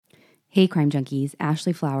Hey Crime Junkies,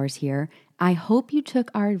 Ashley Flowers here. I hope you took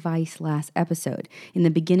our advice last episode. In the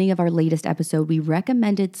beginning of our latest episode, we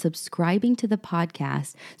recommended subscribing to the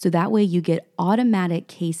podcast so that way you get automatic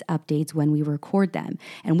case updates when we record them.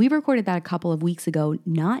 And we recorded that a couple of weeks ago,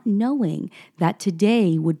 not knowing that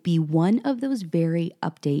today would be one of those very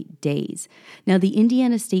update days. Now, the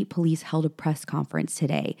Indiana State Police held a press conference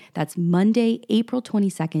today. That's Monday, April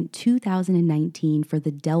 22nd, 2019 for the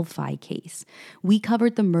Delphi case. We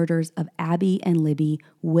covered the murders of Abby and Libby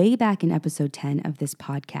way back in episode 10 of this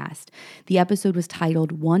podcast. The episode was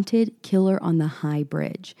titled Wanted Killer on the High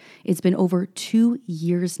Bridge. It's been over 2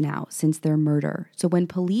 years now since their murder. So when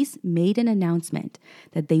police made an announcement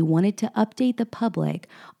that they wanted to update the public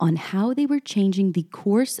on how they were changing the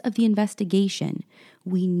course of the investigation,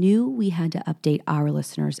 we knew we had to update our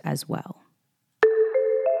listeners as well.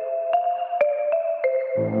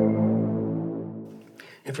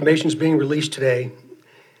 Information is being released today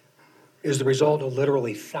is the result of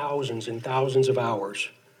literally thousands and thousands of hours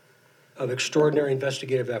of extraordinary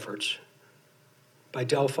investigative efforts by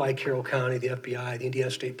Delphi, Carroll County, the FBI, the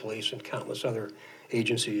Indiana State Police, and countless other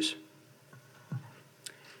agencies.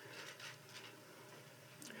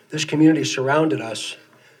 This community surrounded us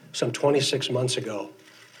some 26 months ago,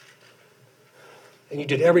 and you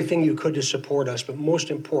did everything you could to support us, but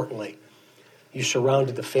most importantly, you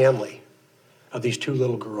surrounded the family of these two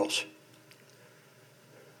little girls.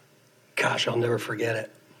 Gosh, I'll never forget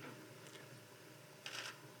it.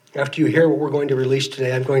 After you hear what we're going to release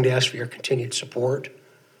today, I'm going to ask for your continued support,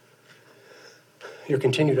 your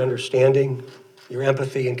continued understanding, your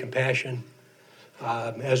empathy and compassion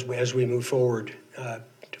as we move forward to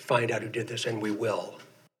find out who did this, and we will.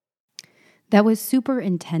 That was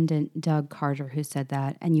Superintendent Doug Carter who said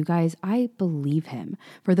that. And you guys, I believe him.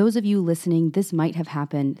 For those of you listening, this might have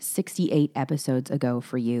happened 68 episodes ago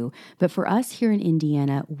for you. But for us here in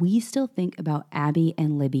Indiana, we still think about Abby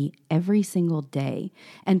and Libby every single day.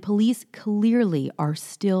 And police clearly are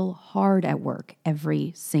still hard at work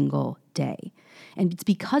every single day. And it's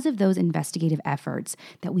because of those investigative efforts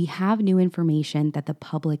that we have new information that the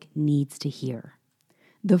public needs to hear.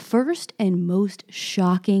 The first and most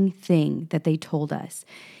shocking thing that they told us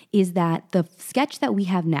is that the sketch that we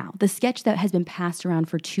have now, the sketch that has been passed around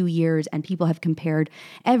for 2 years and people have compared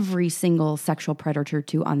every single sexual predator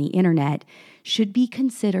to on the internet, should be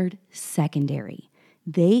considered secondary.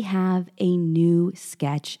 They have a new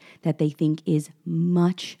sketch that they think is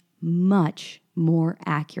much more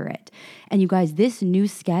accurate. And you guys, this new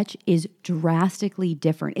sketch is drastically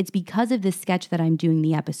different. It's because of this sketch that I'm doing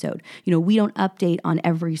the episode. You know, we don't update on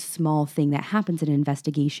every small thing that happens in an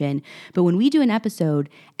investigation, but when we do an episode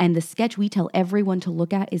and the sketch we tell everyone to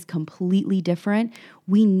look at is completely different,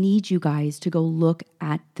 we need you guys to go look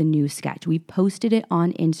at the new sketch. We posted it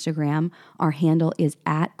on Instagram. Our handle is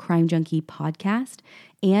 @CrimeJunkiePodcast,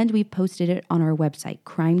 and we posted it on our website,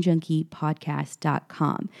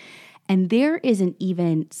 crimejunkiepodcast.com. And there isn't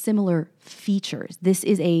even similar features. This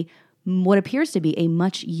is what appears to be a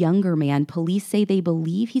much younger man. Police say they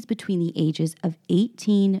believe he's between the ages of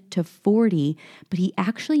 18 to 40, but he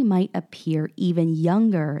actually might appear even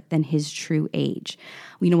younger than his true age.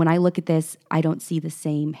 You know, when I look at this, I don't see the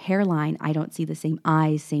same hairline. I don't see the same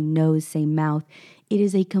eyes, same nose, same mouth. It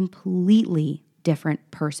is a completely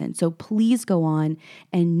different person. So please go on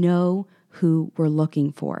and know who we're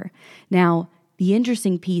looking for. Now, the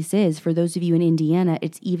interesting piece is, for those of you in Indiana,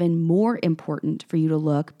 it's even more important for you to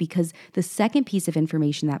look because the second piece of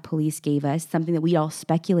information that police gave us, something that we all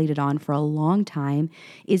speculated on for a long time,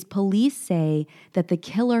 is police say that the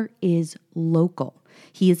killer is local.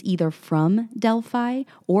 He is either from Delphi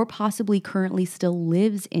or possibly currently still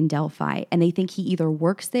lives in Delphi, and they think he either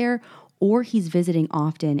works there or he's visiting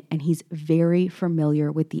often and he's very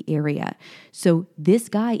familiar with the area. So this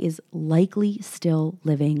guy is likely still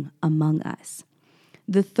living among us.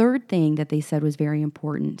 The third thing that they said was very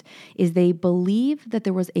important is they believe that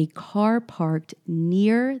there was a car parked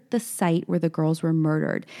near the site where the girls were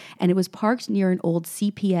murdered, and it was parked near an old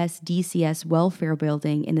CPS DCS welfare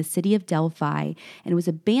building in the city of Delphi, and it was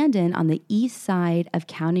abandoned on the east side of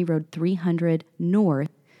County Road 300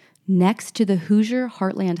 North, next to the Hoosier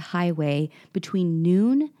Heartland Highway between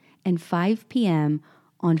noon and 5 p.m.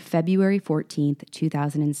 on February 14th,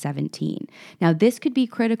 2017. Now, this could be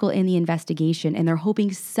critical in the investigation, and they're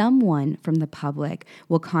hoping someone from the public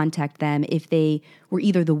will contact them if they were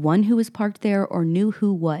either the one who was parked there or knew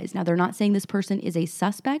who was. Now, they're not saying this person is a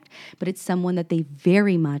suspect, but it's someone that they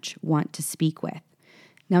very much want to speak with.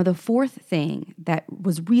 Now, the fourth thing that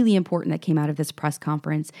was really important that came out of this press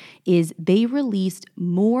conference is they released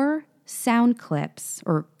more sound clips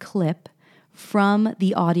or clip from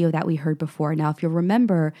the audio that we heard before. Now, if you'll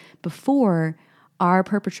remember, before our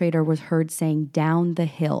perpetrator was heard saying down the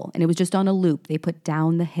hill, and it was just on a loop. They put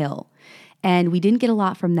down the hill. And we didn't get a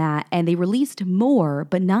lot from that. And they released more,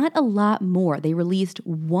 but not a lot more. They released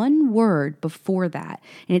one word before that.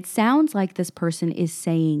 And it sounds like this person is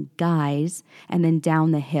saying guys and then down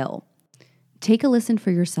the hill. Take a listen for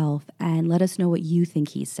yourself and let us know what you think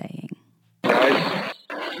he's saying. Guys.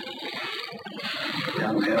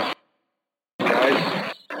 Down the hill.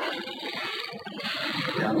 Guys.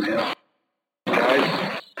 Down the hill.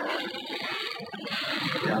 Guys.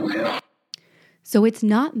 Down the hill. So it's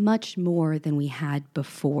not much more than we had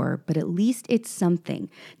before, but at least it's something.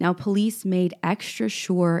 Now, police made extra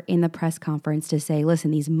sure in the press conference to say,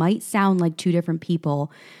 listen, these might sound like two different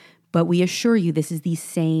people, but we assure you this is the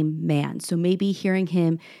same man. So maybe hearing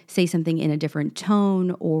him say something in a different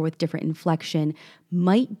tone or with different inflection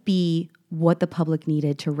might be what the public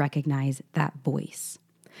needed to recognize that voice.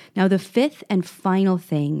 Now, the fifth and final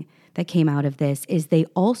thing that came out of this is they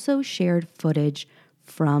also shared footage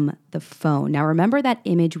from the phone. Now, remember that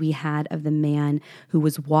image we had of the man who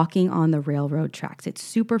was walking on the railroad tracks? It's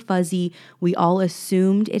super fuzzy. We all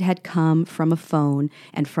assumed it had come from a phone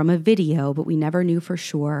and from a video, but we never knew for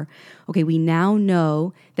sure. Okay, we now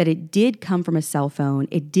know that it did come from a cell phone.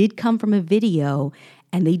 It did come from a video,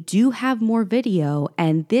 and they do have more video,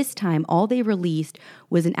 and this time all they released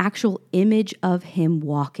was an actual image of him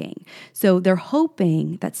walking. So they're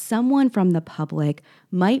hoping that someone from the public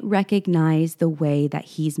might recognize the way that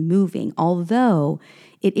he's moving, although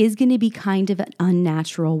it is going to be kind of an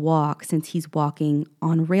unnatural walk since he's walking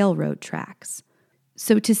on railroad tracks.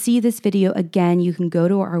 So to see this video again, you can go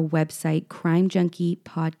to our website,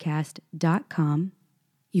 crimejunkiepodcast.com.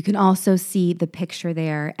 You can also see the picture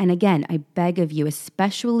there. And again, I beg of you,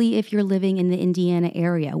 especially if you're living in the Indiana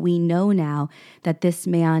area, we know now that this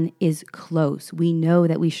man is close. We know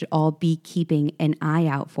that we should all be keeping an eye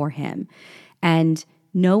out for him. And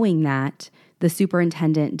knowing that, the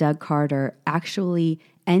superintendent, Doug Carter, actually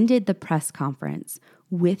ended the press conference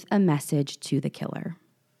with a message to the killer.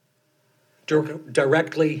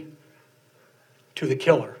 Directly to the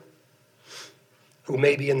killer who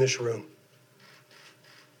may be in this room.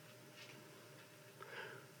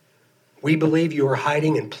 We believe you are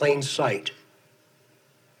hiding in plain sight.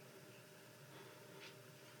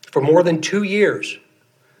 For more than 2 years,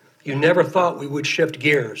 you never thought we would shift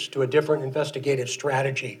gears to a different investigative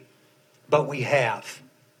strategy, but we have.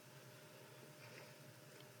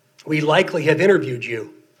 We likely have interviewed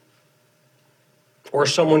you or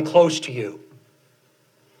someone close to you.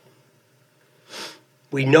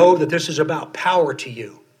 We know that this is about power to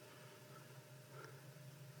you.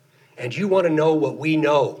 And you want to know what we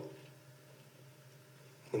know.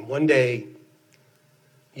 And one day,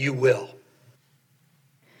 you will.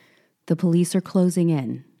 The police are closing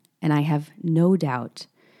in, and I have no doubt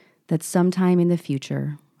that sometime in the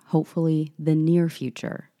future, hopefully the near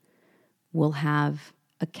future, we'll have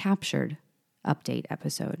a captured update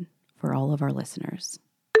episode for all of our listeners.